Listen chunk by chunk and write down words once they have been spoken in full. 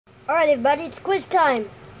Alright everybody, it's quiz time.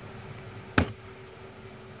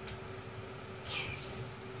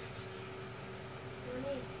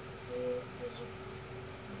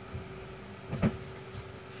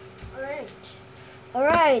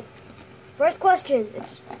 Alright. First question.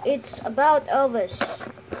 It's about Elvis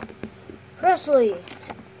Presley.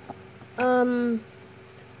 When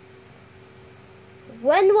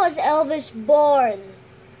was Elvis born?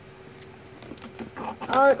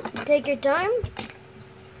 Take your time.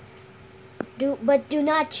 But do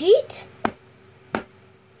not cheat.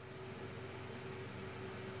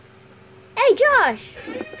 Hey, Josh.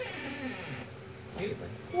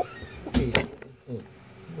 What?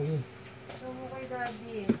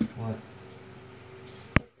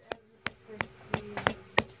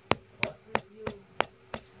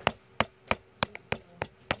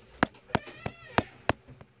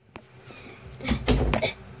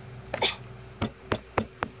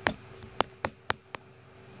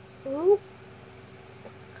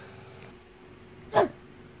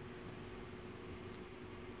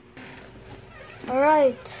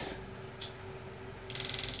 Alright.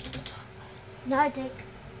 Now I take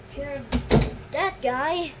care of that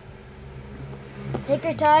guy. Take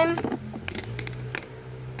your time.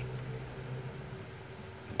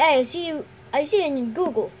 Hey, I see you in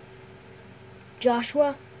Google.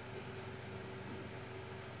 Joshua.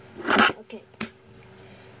 Okay.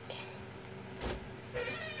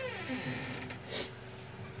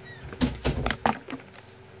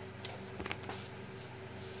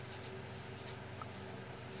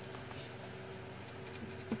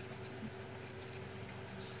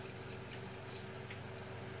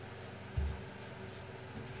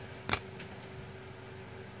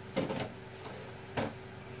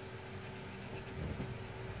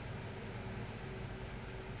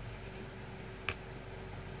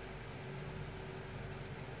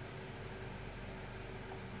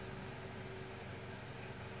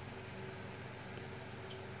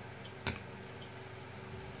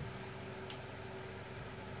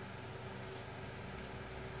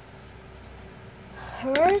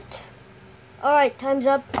 Alright, time's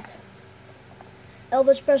up.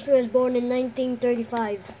 Elvis Presley was born in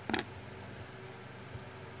 1935.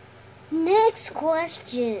 Next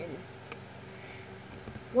question.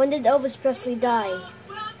 When did Elvis Presley die?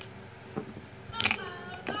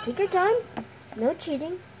 Take your time. No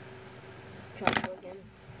cheating. Joshua again.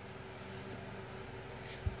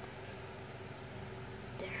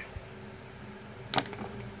 There.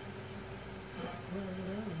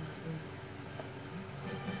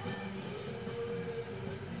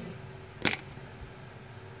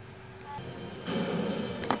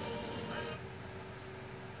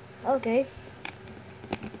 Okay.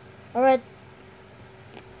 Alright,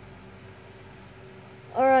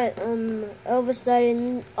 Elvis died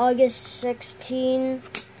in August 16,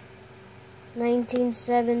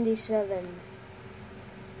 1977.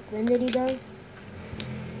 When did he die?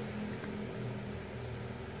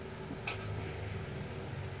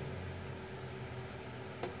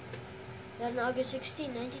 Died on August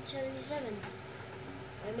 16, 1977.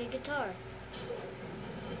 I made guitar.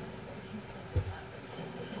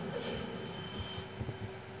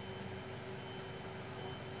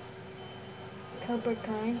 Cobra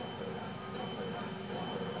Kai.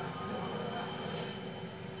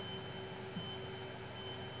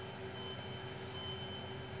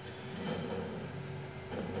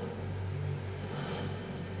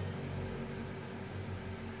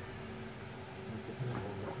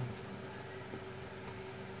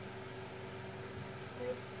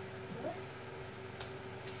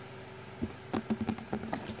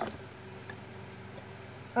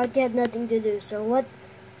 I had nothing to do, so what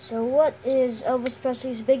is Elvis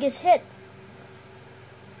Presley's biggest hit?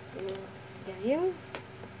 Get you?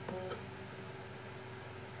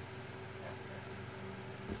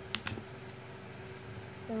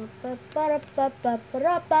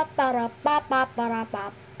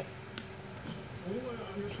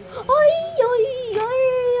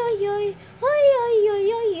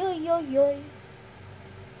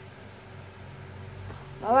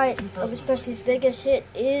 Alright, Elvis Presley's biggest hit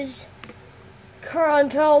is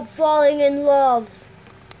Can't Help Falling in Love.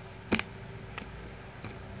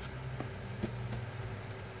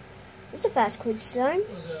 It's a fast quiz time.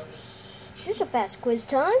 Here's a fast quiz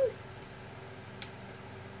time.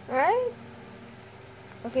 Alright?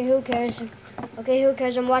 Okay, who cares? Okay, who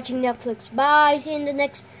cares? I'm watching Netflix. Bye. See you in the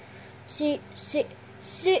next see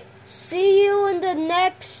you in the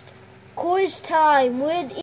next quiz time with